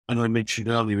And I mentioned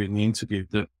earlier in the interview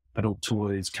that adult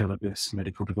toys, cannabis,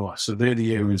 medical device. So they're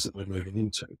the areas that we're moving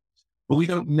into. But we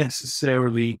don't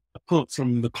necessarily, apart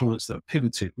from the clients that have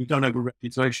pivoted, we don't have a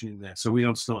reputation in there. So we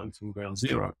are starting from ground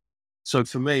zero. So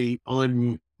for me,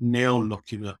 I'm now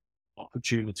looking at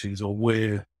opportunities or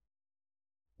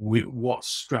what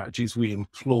strategies we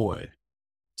employ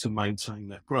to maintain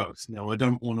that growth. Now, I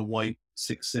don't want to wait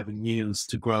 6-7 years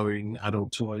to growing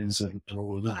adult toys and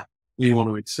all of that. We want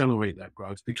to accelerate that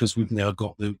growth because we've now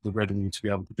got the revenue to be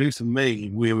able to do. For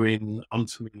me, we're in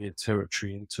unfamiliar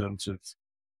territory in terms of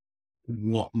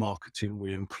what marketing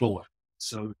we employ.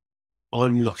 So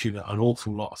I'm looking at an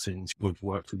awful lot of things. We've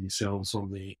worked with yourselves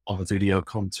on the video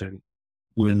content.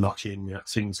 We're looking at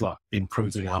things like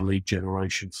improving our lead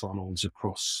generation funnels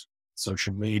across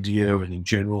social media and in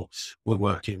general. We're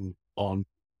working on,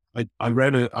 I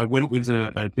went with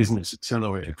a business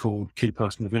accelerator called Key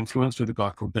Person of Influence with a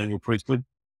guy called Daniel Priestley. And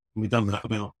we've done that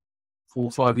about 4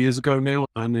 or 5 years ago now,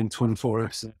 and in 24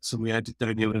 assets. And we added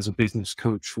Daniel as a business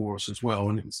coach for us as well.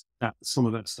 And some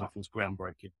of that stuff was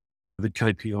groundbreaking, the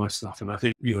KPI stuff. And I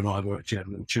think you and I were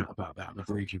chatting and chat about that. And I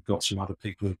believe you've got some other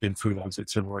people who've been through those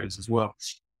accelerators as well.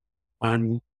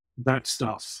 And that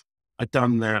stuff, I'd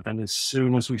done that. And as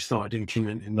soon as we started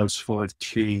implementing those 5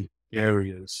 key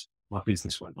areas, my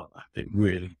business went like that. It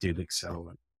really did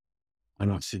accelerate. And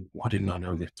I said, why didn't I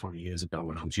know this 20 years ago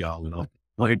when I was young and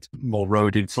I had more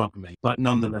road in front of me? But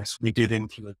nonetheless, we did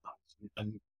implement that.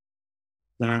 And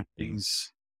that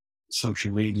is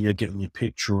social media, getting your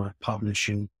picture right,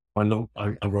 publishing. I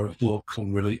wrote a book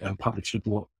and published a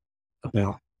book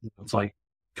about vape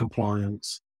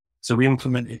compliance. So we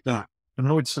implemented that. And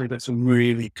I would say that's a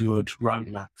really good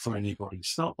roadmap for anybody.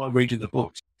 Start by reading the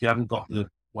books. If you haven't got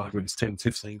whatever it's 10,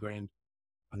 15 grand,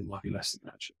 I think it might be less than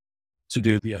that actually, to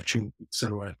do the actual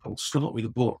accelerator pulse. Start with a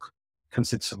book,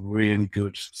 consider some really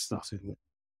good stuff in it.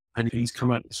 And he's come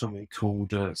out with something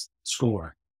called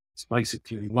Scorer. It's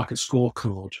basically like a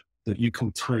scorecard that you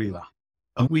can tailor.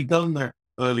 And we've done that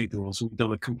early doors. We've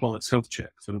done a compliance health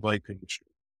check for the vape industry.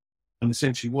 And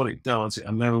essentially what it does, it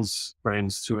allows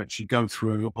brands to actually go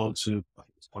through, answer, I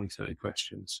think it's 20, 30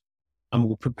 questions, and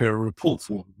we'll prepare a report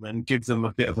for them and give them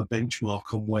a bit of a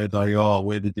benchmark on where they are,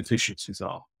 where the deficiencies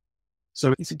are.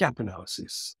 So it's a gap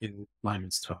analysis in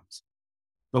layman's terms.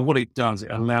 But what it does,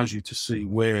 it allows you to see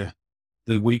where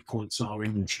the weak points are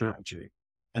in your strategy.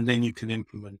 And then you can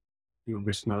implement your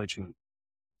risk management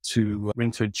to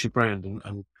ring-fence your brand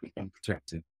and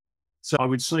protect it. So I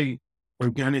would say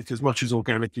organic, as much as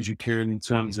organic as you can in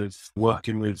terms of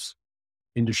working with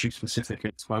industry-specific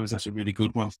exposures. That's a really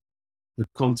good one. The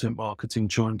content marketing,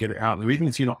 try and get it out there. Even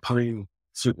if you're not paying,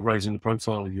 raising the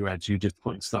profile of your ads, you're just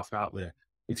putting stuff out there.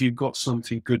 If you've got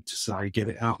something good to say, get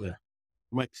it out there.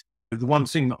 The one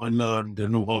thing that I learned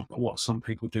and what some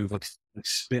people do, like they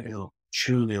spit out,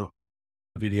 chew out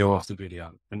video after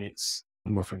video, and it's,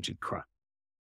 my friend, crap.